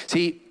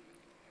 See,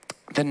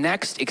 The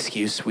next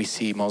excuse we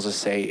see Moses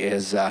say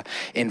is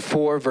in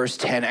 4 verse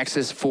 10,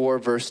 Exodus 4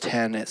 verse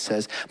 10, it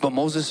says, but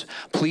Moses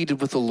pleaded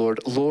with the Lord,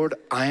 Lord,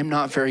 I am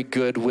not very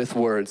good with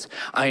words.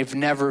 I have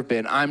never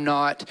been. I'm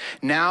not.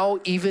 Now,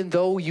 even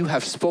though you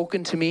have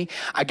spoken to me,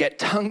 I get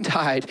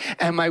tongue-tied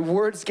and my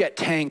words get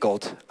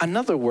tangled. In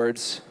other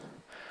words,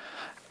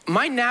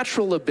 my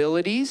natural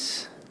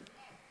abilities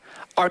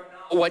are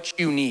not what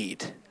you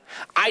need.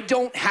 I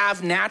don't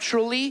have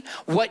naturally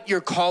what you're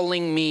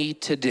calling me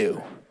to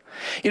do.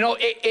 You know,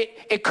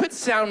 it could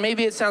sound,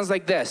 maybe it sounds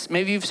like this.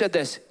 Maybe you've said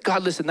this,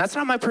 God, listen, that's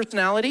not my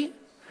personality.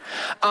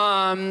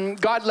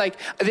 God, like,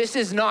 this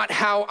is not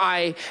how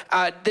I'm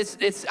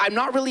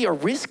not really a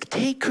risk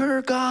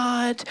taker,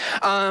 God.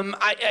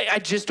 I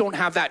just don't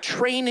have that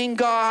training,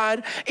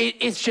 God.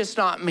 It's just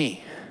not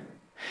me.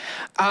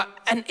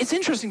 And it's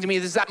interesting to me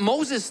is that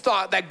Moses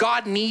thought that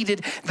God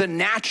needed the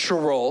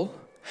natural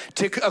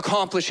to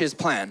accomplish his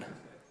plan.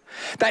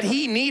 That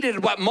he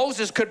needed what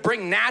Moses could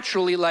bring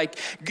naturally, like,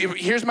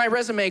 here's my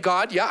resume,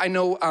 God. Yeah, I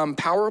know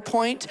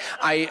PowerPoint.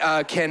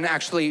 I can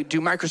actually do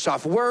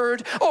Microsoft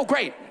Word. Oh,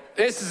 great.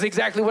 This is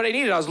exactly what I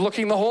needed. I was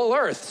looking the whole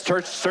earth,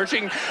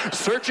 searching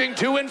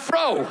to and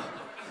fro.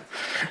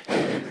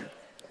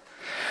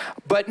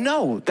 But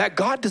no, that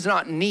God does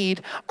not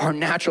need our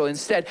natural.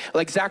 Instead,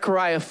 like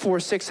Zechariah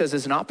 4:6 says,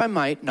 it's not by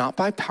might, not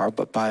by power,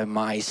 but by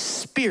my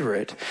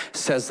spirit,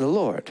 says the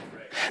Lord.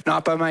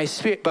 Not by my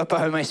spirit, but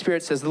by my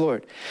spirit, says the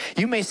Lord.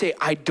 You may say,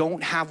 I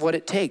don't have what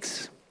it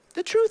takes.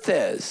 The truth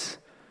is,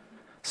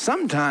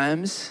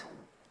 sometimes,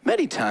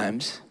 many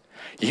times,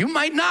 you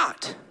might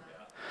not.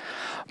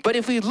 But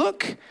if we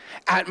look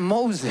at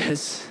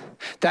Moses,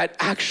 that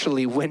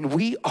actually when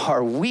we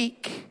are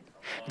weak,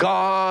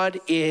 God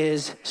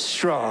is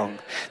strong.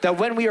 That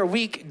when we are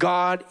weak,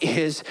 God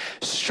is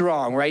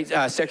strong, right?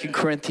 2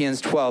 Corinthians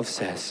 12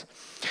 says.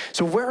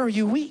 So where are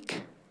you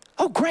weak?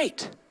 Oh,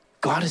 great.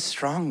 God is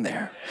strong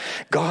there.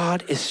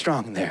 God is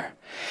strong there.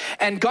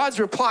 And God's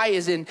reply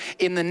is in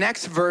the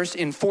next verse,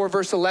 in 4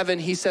 verse 11,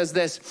 he says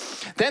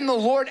this, then the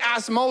Lord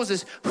asked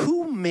Moses,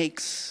 who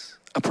makes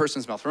a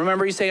person's mouth?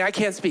 Remember, he's saying, I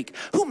can't speak.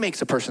 Who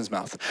makes a person's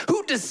mouth?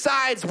 Who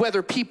decides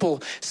whether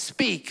people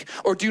speak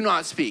or do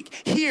not speak,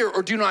 hear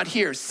or do not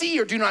hear,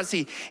 see or do not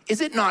see? Is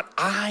it not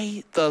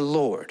I, the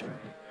Lord?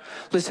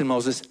 Listen,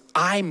 Moses,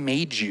 I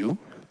made you.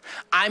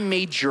 I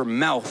made your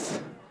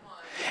mouth.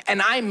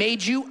 And I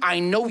made you, I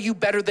know you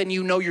better than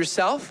you know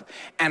yourself,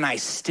 and I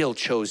still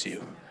chose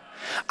you.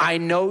 I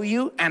know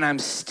you, and I'm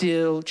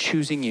still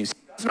choosing you.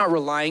 He's not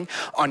relying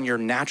on your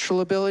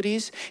natural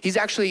abilities. He's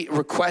actually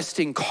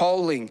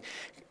calling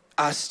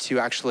us to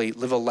actually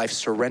live a life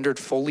surrendered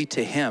fully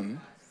to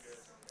him.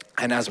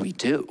 And as we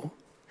do,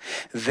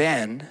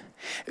 then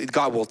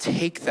God will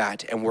take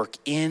that and work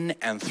in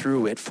and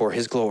through it for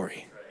his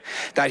glory.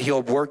 That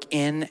he'll work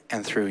in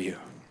and through you.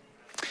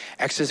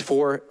 Exodus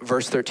 4,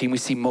 verse 13, we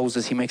see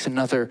Moses. He makes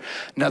another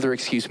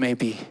excuse.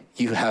 Maybe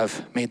you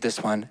have made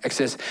this one.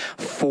 Exodus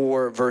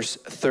 4, verse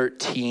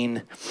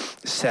 13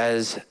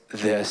 says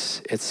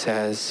this. It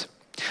says,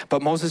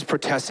 but Moses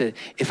protested,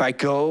 if I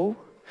go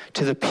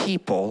to the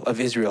people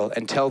of Israel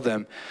and tell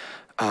them,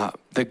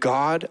 the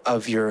God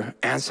of your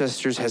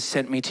ancestors has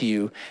sent me to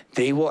you,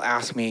 they will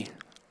ask me,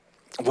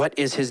 what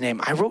is his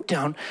name? I wrote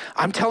down,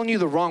 I'm telling you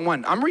the wrong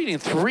one. I'm reading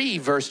 3,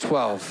 verse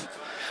 12.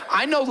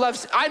 I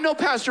know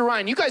Pastor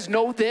Ryan, you guys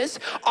know this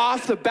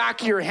off the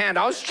back of your hand.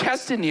 I was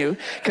testing you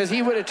because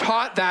he would have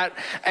taught that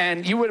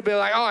and you would have been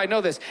like, oh, I know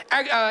this.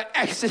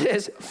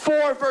 Exodus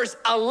 4 verse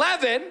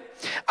 11,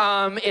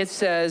 it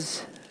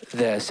says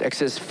this.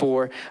 Exodus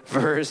 4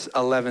 verse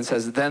 11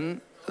 says, I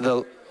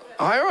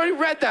already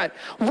read that.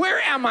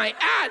 Where am I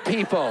at,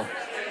 people?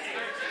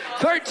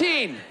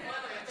 13.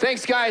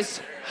 Thanks,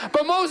 guys.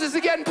 But Moses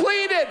again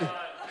pleaded.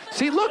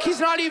 See, look, he's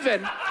not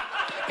even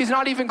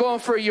going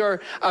for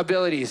your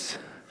abilities.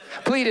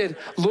 Pleaded,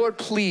 Lord,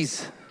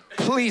 please,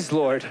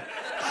 Lord.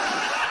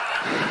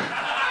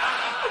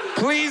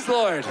 Please,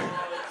 Lord,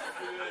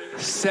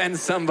 send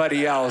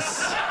somebody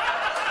else.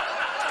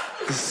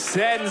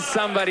 Send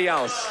somebody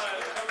else.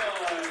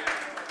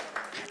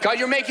 God,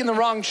 you're making the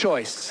wrong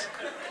choice.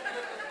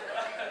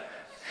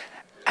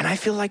 And I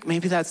feel like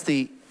maybe that's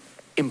the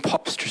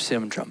imposter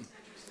syndrome.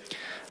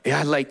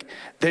 Yeah, like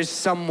there's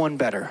someone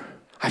better.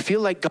 I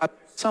feel like God,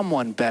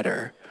 someone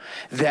better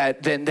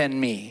than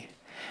me.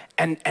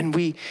 And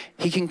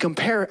he can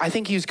compare, I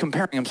think he was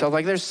comparing himself,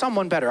 like there's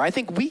someone better. I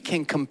think we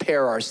can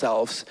compare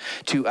ourselves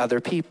to other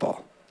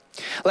people.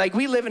 Like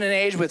we live in an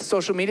age with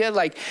social media,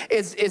 like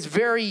it's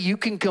very, you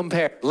can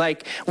compare.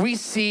 Like we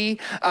see,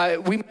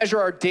 we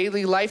measure our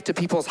daily life to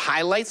people's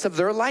highlights of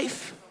their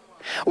life.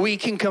 We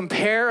can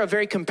compare, a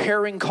very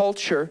comparing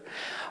culture.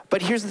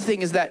 But here's the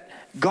thing is that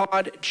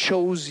God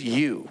chose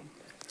you.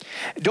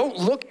 Don't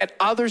look at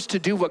others to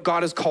do what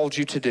God has called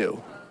you to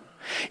do.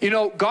 You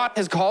know, God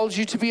has called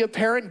you to be a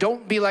parent.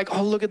 Don't be like,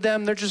 oh, look at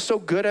them. They're just so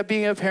good at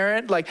being a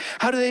parent. Like,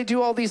 how do they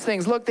do all these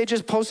things? Look, they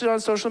just posted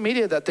on social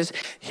media that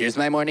here's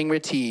my morning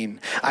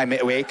routine. I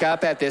wake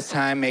up at this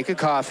time, make a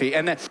coffee.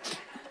 And then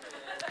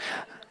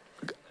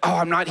oh,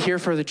 I'm not here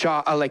for the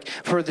job,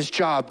 for this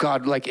job,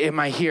 God, am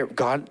I here?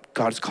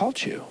 God's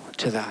called you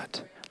to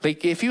that.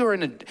 Like if you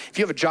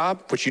have a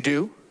job, which you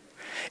do,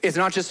 it's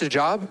not just a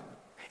job,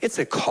 it's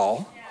a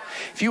call.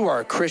 If you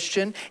are a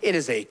Christian, it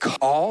is a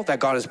call that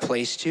God has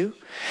placed you.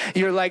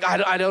 You're like,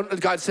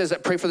 God says,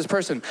 pray for this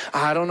person.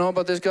 I don't know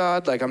about this,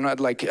 God. I'm not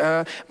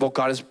well,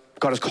 God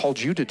has called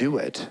you to do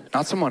it,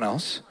 not someone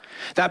else.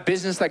 That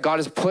business that God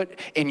has put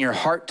in your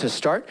heart to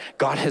start,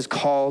 God has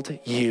called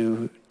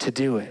you to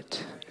do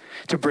it,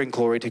 to bring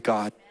glory to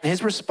God. And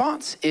his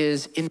response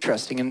is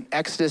interesting. In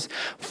Exodus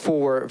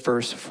 4,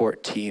 verse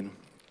 14,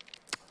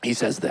 he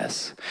says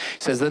this.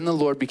 He says, then the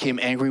Lord became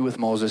angry with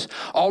Moses.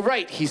 All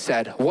right, he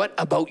said, what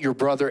about your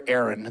brother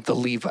Aaron, the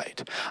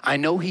Levite? I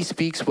know he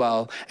speaks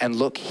well, and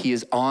look, he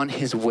is on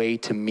his way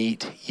to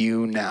meet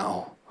you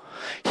now.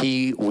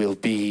 He will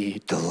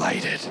be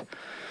delighted.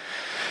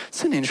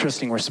 It's an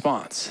interesting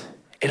response.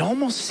 It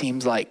almost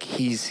seems like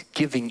he's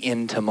giving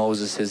in to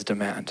Moses'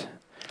 demand.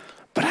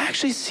 But I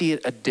actually see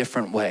it a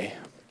different way.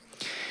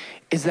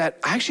 I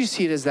actually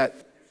see it as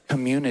that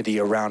community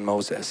around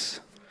Moses.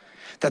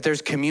 That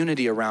there's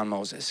community around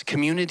Moses.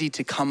 Community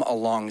to come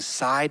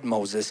alongside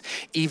Moses,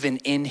 even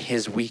in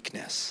his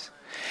weakness.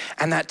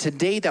 And that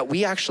today that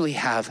we actually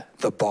have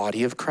the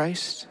body of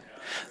Christ,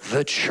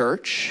 the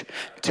church,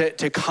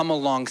 to come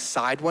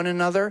alongside one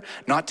another,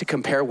 not to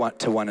compare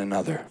to one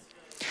another.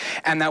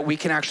 And that we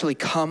can actually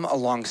come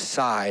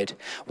alongside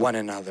one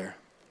another.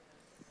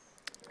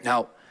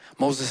 Now,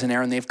 Moses and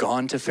Aaron, they've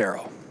gone to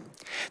Pharaoh.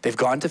 They've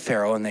gone to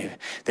Pharaoh and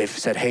they've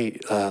said, hey,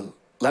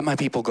 let my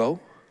people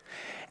go.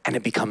 And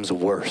it becomes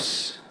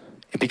worse.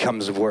 It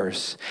becomes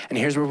worse. And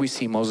here's where we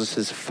see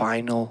Moses'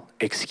 final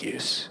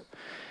excuse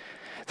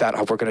that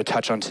we're going to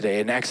touch on today.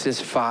 In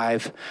Exodus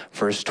 5,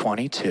 verse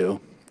 22,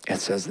 it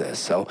says this.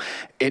 So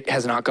it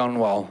has not gone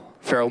well.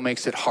 Pharaoh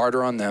makes it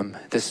harder on them.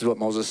 This is what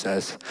Moses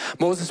says.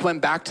 Moses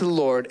went back to the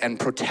Lord and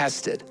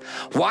protested.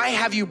 Why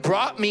have you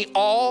brought me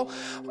all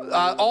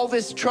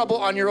this trouble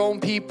on your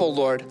own people,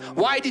 Lord?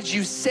 Why did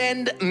you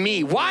send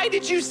me? Why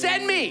did you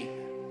send me?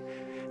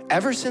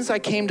 Ever since I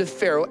came to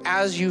Pharaoh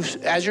as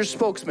your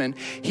spokesman,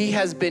 he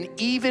has been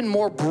even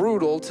more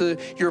brutal to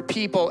your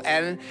people,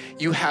 and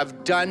you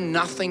have done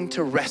nothing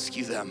to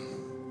rescue them.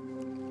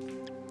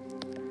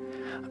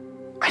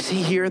 I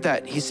see here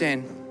that he's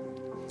saying,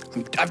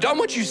 I've done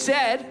what you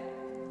said,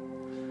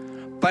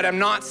 but I'm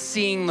not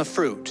seeing the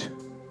fruit.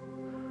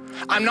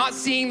 I'm not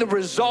seeing the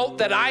result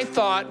that I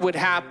thought would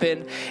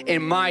happen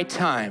in my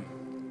time.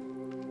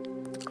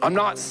 I'm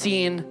not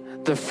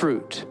seeing the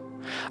fruit.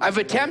 I've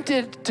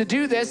attempted to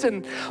do this,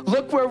 and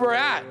look where we're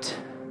at.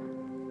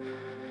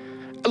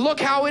 Look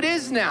how it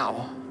is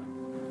now.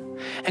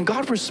 And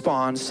God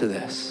responds to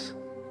this.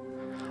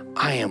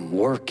 I am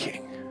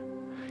working.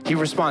 He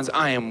responds,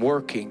 I am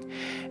working,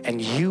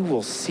 and you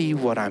will see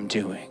what I'm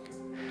doing.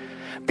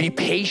 Be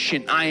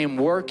patient, I am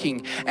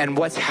working, and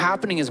what's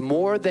happening is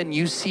more than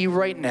you see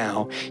right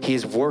now. He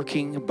is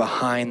working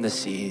behind the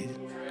scene.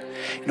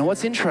 You know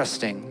what's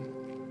interesting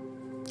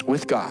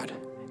with God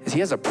is he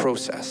has a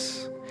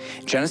process.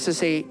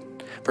 Genesis 8,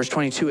 verse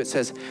 22, it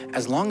says,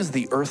 as long as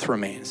the earth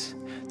remains,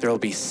 there will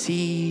be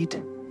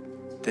seed,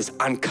 this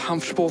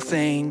uncomfortable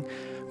thing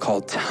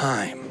called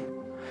time,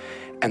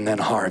 and then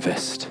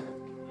harvest.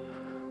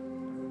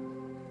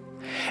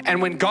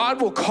 And when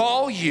God will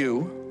call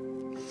you,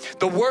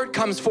 the word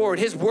comes forward.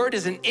 His word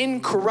is an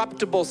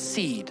incorruptible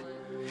seed.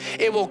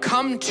 It will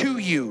come to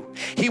you.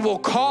 He will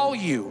call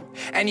you,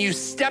 and you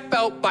step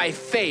out by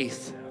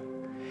faith.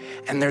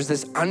 And there's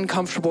this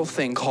uncomfortable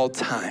thing called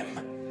time.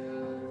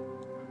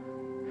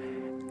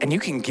 And you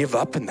can give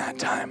up in that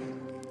time.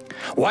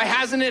 Why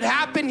hasn't it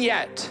happened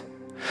yet?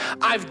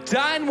 I've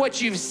done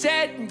what you've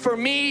said for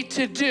me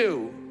to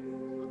do.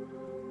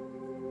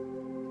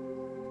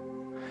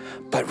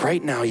 But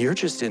right now, you're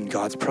just in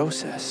God's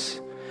process.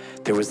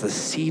 There was the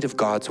seed of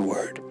God's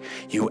word.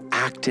 You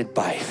acted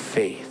by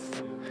faith.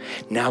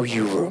 Now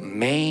you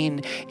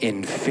remain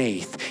in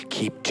faith.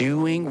 Keep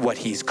doing what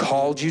he's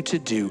called you to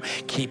do.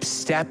 Keep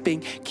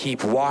stepping,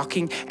 keep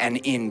walking, and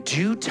in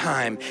due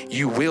time,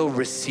 you will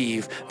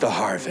receive the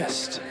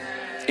harvest.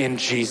 In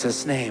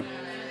Jesus' name.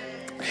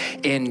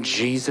 In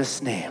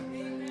Jesus'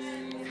 name.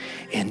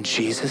 In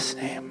Jesus'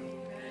 name.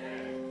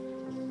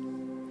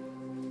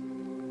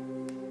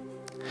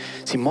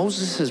 See,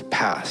 Moses'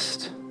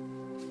 past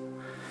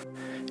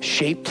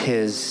shaped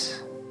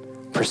his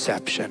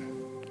perception.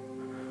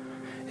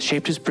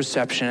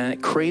 And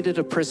it created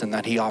a prison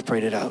that he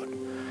operated out.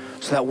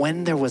 So that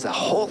when there was a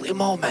holy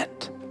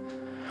moment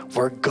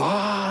where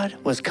God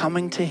was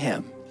coming to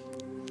him,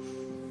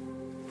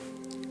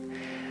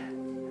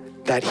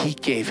 that he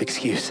gave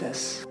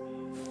excuses.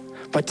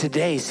 But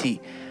today, see,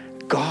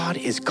 God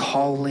is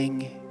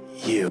calling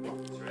you.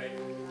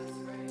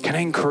 Can I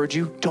encourage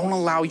you? Don't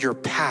allow your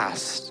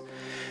past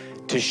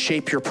to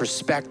shape your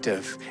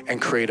perspective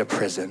and create a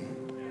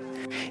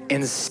prison.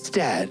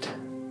 Instead,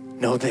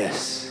 know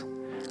this.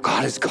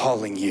 God is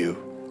calling you.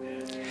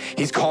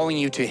 He's calling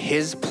you to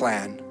his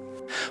plan,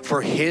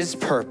 for his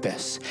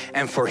purpose,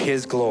 and for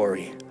his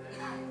glory.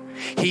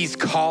 He's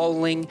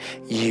calling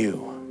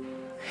you.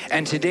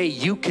 And today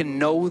you can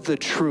know the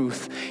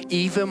truth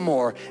even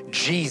more.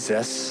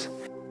 Jesus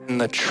and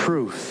the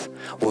truth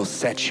will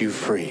set you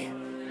free.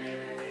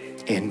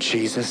 In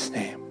Jesus'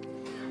 name.